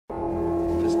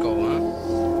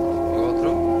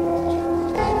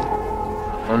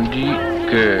dit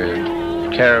que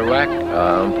Kerouac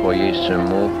a employé ce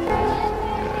mot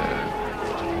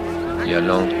il y a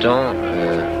longtemps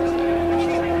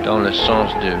dans le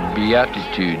sens de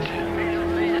Beatitude.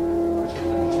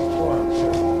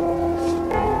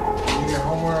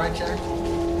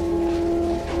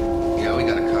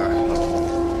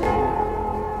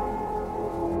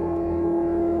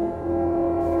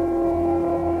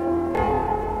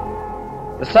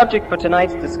 The subject for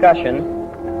tonight's discussion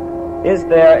is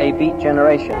there a beat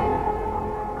generation?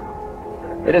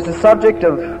 It is a subject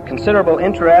of considerable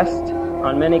interest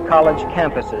on many college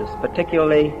campuses,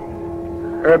 particularly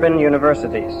urban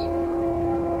universities.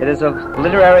 It is of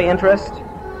literary interest,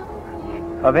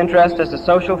 of interest as a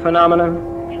social phenomenon,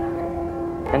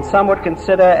 and some would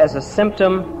consider as a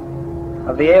symptom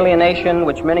of the alienation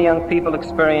which many young people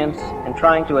experience in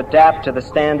trying to adapt to the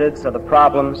standards of the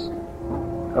problems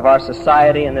of our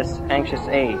society in this anxious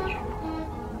age.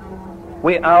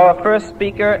 Our first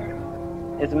speaker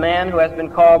is a man who has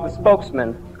been called the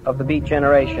spokesman of the beat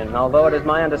generation, although it is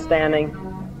my understanding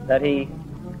that he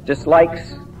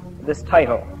dislikes this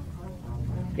title.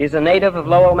 He's a native of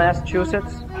Lowell,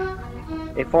 Massachusetts,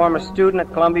 a former student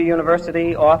at Columbia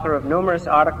University, author of numerous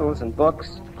articles and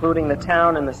books, including The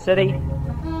Town and the City,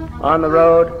 On the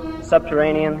Road,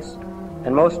 Subterraneans,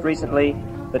 and most recently,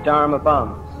 The Dharma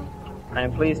Bums. I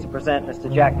am pleased to present Mr.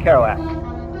 Jack Kerouac.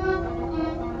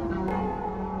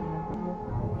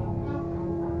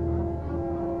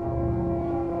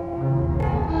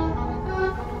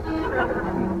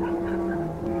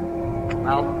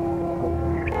 Well,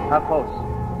 how close?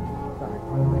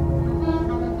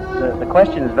 The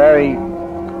question is very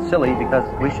silly because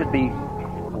we should be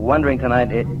wondering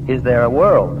tonight, is there a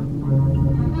world?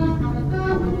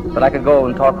 But I could go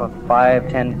and talk for 5,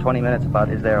 10, 20 minutes about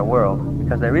is there a world?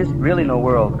 Because there is really no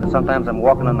world, because sometimes I'm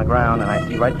walking on the ground and I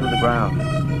see right through the ground.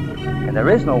 And there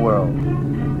is no world.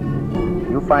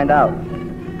 You'll find out.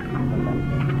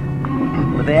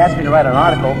 But they asked me to write an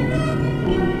article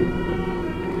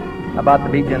about the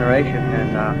beat generation,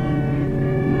 and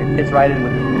it fits right in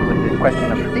with the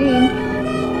question of the theme.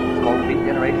 It's called the beat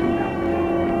generation.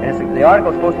 And the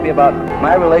article is supposed to be about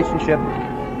my relationship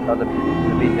of the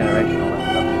beat generation.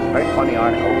 It's a very funny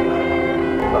article.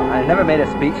 So I never made a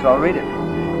speech, so I'll read it.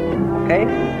 Okay?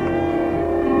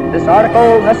 This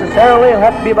article necessarily will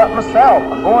have to be about myself.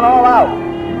 I'm going all out.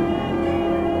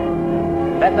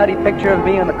 That nutty picture of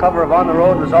me on the cover of On the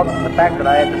Road results from the fact that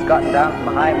I had just gotten down from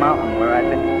a high mountain where I'd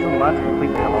been for 2 months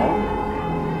completely alone.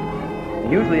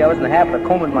 And usually I was in the habit of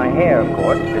combing my hair, of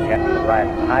course, because you have to ride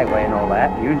on the highway and all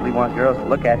that. You usually want girls to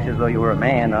look at you as though you were a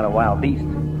man, not a wild beast.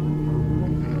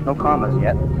 No commas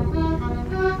yet.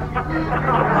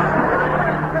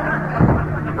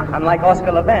 I'm like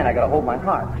Oscar Levant, I gotta hold my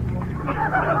heart.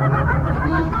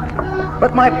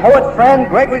 But my poet friend,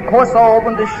 Gregory Corso,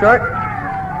 opened his shirt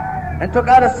and took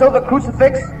out a silver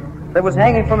crucifix that was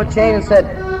hanging from a chain and said,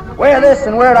 "Wear this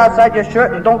and wear it outside your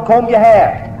shirt and don't comb your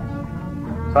hair."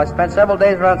 So I spent several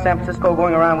days around San Francisco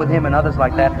going around with him and others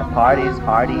like that to parties,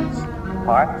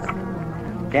 parks,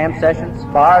 jam sessions,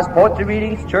 bars, poetry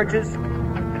readings, churches.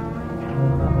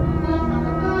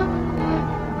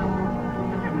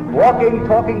 Walking,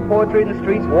 talking poetry in the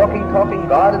streets, walking, talking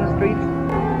God in the streets.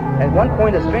 At one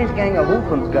point, a strange gang of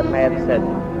hoodlums got mad and said,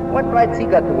 "What right's he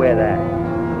got to wear that?"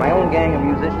 My own gang of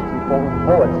musicians and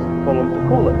poets told him to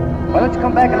cool it. "Why don't you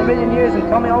come back in a million years and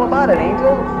tell me all about it,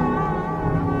 angels?"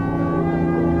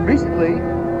 Recently,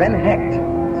 Ben Hecht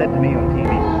said to me on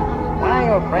TV, "Why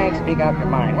don't you Frank speak out your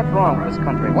mind? What's wrong with this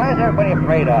country? Why is everybody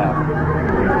afraid of?"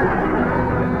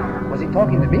 Was he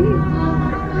talking to me?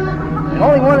 And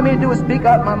all he wanted me to do was speak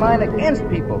out my mind against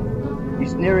people. He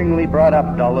sneeringly brought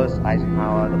up Dulles,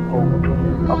 Eisenhower, the Pope,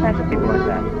 all kinds of people like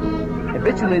that.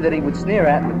 Habitually that he would sneer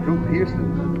at with Drew Pearson.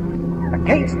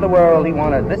 Against the world, he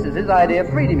wanted. This is his idea of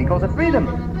freedom. He calls it freedom.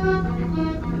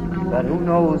 But who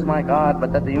knows, my God,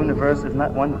 but that the universe is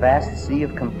not one vast sea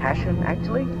of compassion,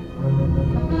 actually?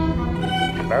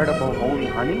 Veritable holy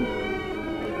honey?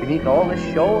 Beneath all this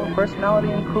show of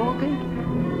personality and cruelty?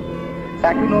 In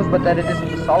fact, who knows but that it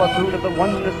isn't the solitude of the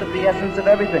oneness of the essence of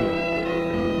everything?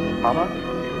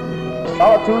 The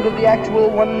solitude of the actual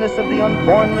oneness of the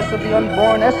unbornness of the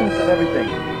unborn essence of everything.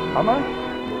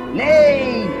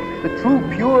 Nay, the true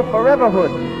pure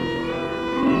foreverhood.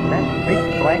 That big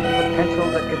blank potential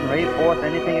that can ray forth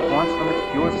anything it wants from its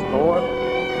pure store.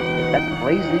 That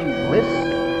blazing bliss.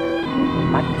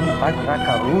 Atipatra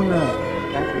karuna,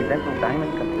 transcendental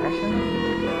diamond compassion.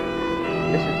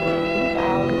 This is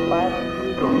 2,500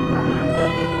 years old.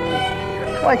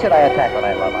 Why should I attack what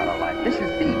I love out of life? This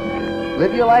is deep.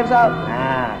 Live your lives out?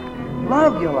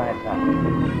 Love your lives out.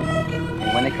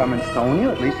 And when they come and stone you,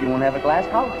 at least you won't have a glass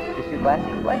house. Just your glass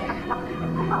of flesh.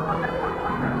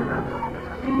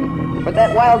 But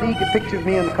that wild eager picture of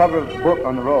me on the cover of the book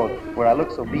on the road, where I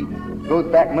look so beaten,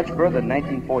 goes back much further than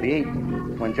 1948,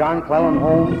 when John Cleland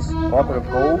Holmes, author of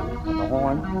Gold and The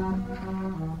Horn,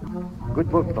 good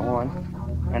book, The Horn,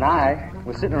 and I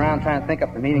was sitting around trying to think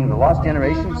up the meaning of the lost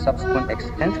generation, subsequent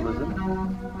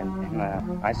existentialism, and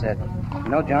I said, you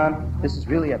know, John, this is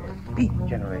really a beat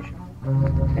generation.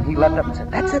 And he leapt up and said,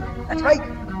 that's it, that's right.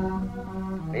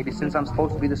 Maybe since I'm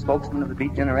supposed to be the spokesman of the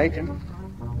beat generation,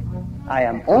 I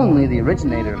am only the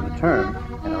originator of the term,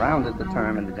 and around it the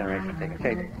term and the generation taking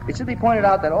shape. It should be pointed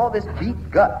out that all this beat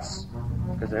guts,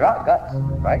 because there are guts,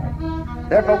 right?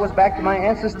 Therefore goes back to my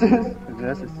ancestors.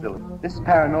 This is silly. This is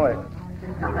paranoid.